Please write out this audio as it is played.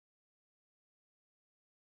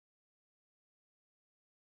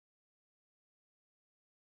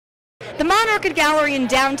The Monarch Gallery in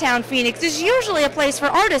downtown Phoenix is usually a place for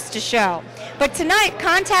artists to show. But tonight,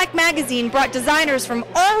 Contact Magazine brought designers from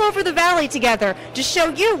all over the valley together to show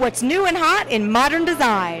you what's new and hot in modern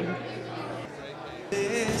design.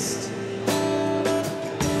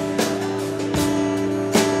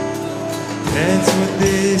 That's what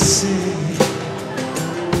they say.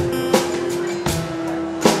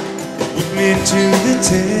 Put me to the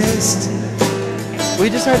test. We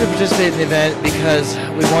decided to participate in the event because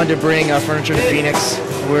we wanted to bring furniture to Phoenix.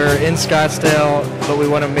 We're in Scottsdale, but we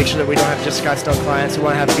want to make sure that we don't have just Scottsdale clients. We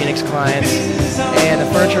want to have Phoenix clients. And the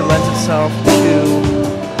furniture lends itself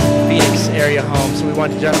to Phoenix area homes, so we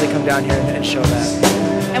wanted to definitely come down here and show that.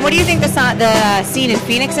 And what do you think the scene in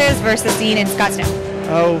Phoenix is versus the scene in Scottsdale?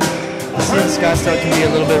 Oh, the scene in Scottsdale can be a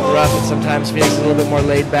little bit rough, and sometimes Phoenix is a little bit more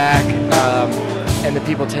laid back, and the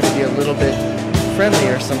people tend to be a little bit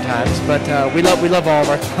friendlier sometimes, but we love all of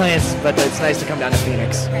our clients, but it's nice to come down to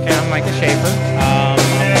Phoenix. Okay, I'm Michael Schaefer. I'm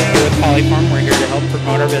here with Polyform. We're here to help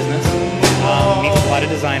promote our business. Meet with a lot of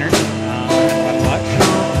designers. Have a lot of luck.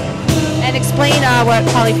 And explain what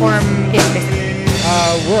Polyform is basically.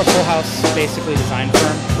 We're a full house, basically, design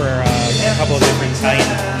firm for a couple of different Italian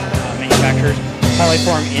manufacturers.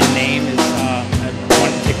 Polyform in name is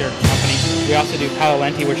one particular company. We also do Paolo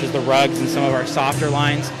Lenti, which is the rugs and some of our softer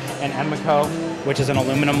lines, and Edmico, which is an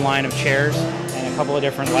aluminum line of chairs, and a couple of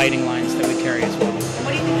different lighting lines that we carry as well. And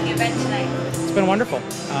what do you think of the event tonight? It's been wonderful.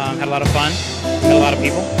 Had a lot of fun, met a lot of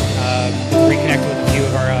people, reconnected with a few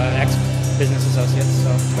of our ex-business associates,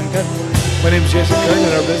 so it's been good. My name is Jason Kern,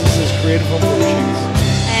 and our business is Creative Home Furnishings.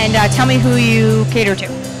 And tell me who you cater to.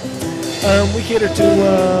 We cater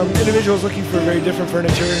to individuals looking for very different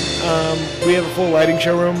furniture. We have a full lighting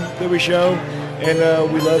showroom that we show, and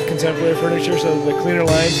we love contemporary furniture, so the cleaner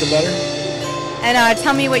lines, the better. And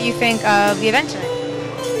tell me what you think of the event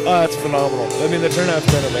tonight. It's phenomenal. I mean, the turnout's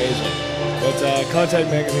been amazing. But Contact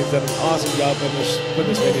Magazine's done an awesome job putting this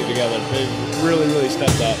venue together. They've really, really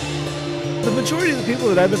stepped up. The majority of the people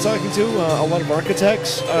that I've been talking to, a lot of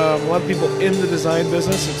architects, a lot of people in the design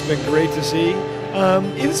business, it's been great to see.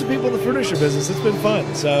 Even some people in the furniture business, it's been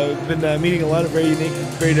fun. So I've been meeting a lot of very unique,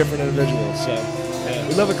 very different individuals. So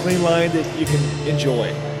we love a clean line that you can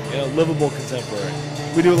enjoy, livable contemporary.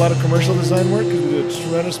 We do a lot of commercial design work because we do a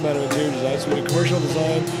tremendous amount of interior design. So we do commercial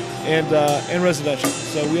design and residential.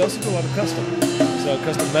 So we also do a lot of custom. So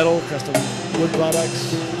custom metal, custom wood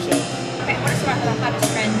products. So. Okay, what are some of the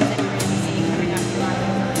hottest trends that you're going to be seeing coming up?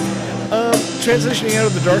 Transitioning out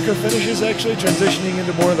of the darker finishes, actually, transitioning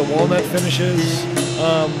into more of the walnut finishes.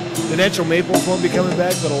 The natural maples won't be coming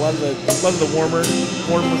back, but a lot of the warmer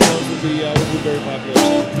tones would be very popular.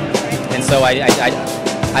 And so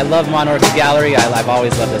I love Monarch Gallery. I've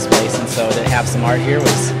always loved this place, and so to have some art here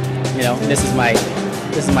was, this is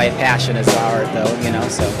my passion is art, though,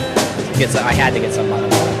 so I had to get some on the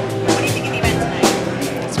wall. What do you think of the event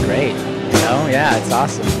tonight? It's great, yeah, it's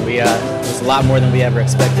awesome. It was a lot more than we ever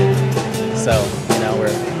expected, so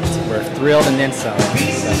we're thrilled and then some. So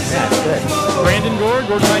yeah, it's good. Brandon Gore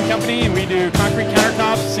Design Company, and we do concrete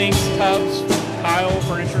countertops, sinks, tubs, tile,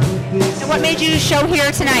 furniture. And what made you show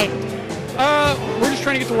here tonight? We're just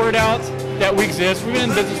trying to get the word out that we exist. We've been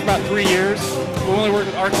in business for about 3 years. We only work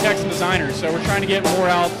with architects and designers, so we're trying to get more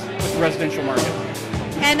out with the residential market.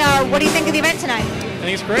 And what do you think of the event tonight? I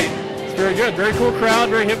think it's great. It's very good. Very cool crowd,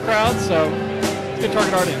 very hip crowd, so it's a good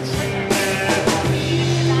target audience.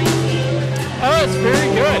 Oh, it's very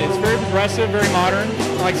good. It's very progressive, very modern.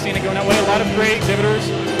 I like seeing it going that way. A lot of great exhibitors,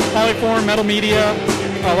 Polyform, Metal Media,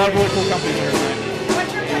 a lot of really cool companies here tonight.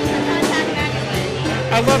 What's your impression of Contact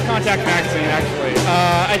Magazine? I love Contact Magazine, actually.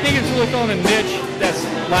 I think it's really filling a niche that's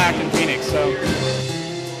lacked in Phoenix, so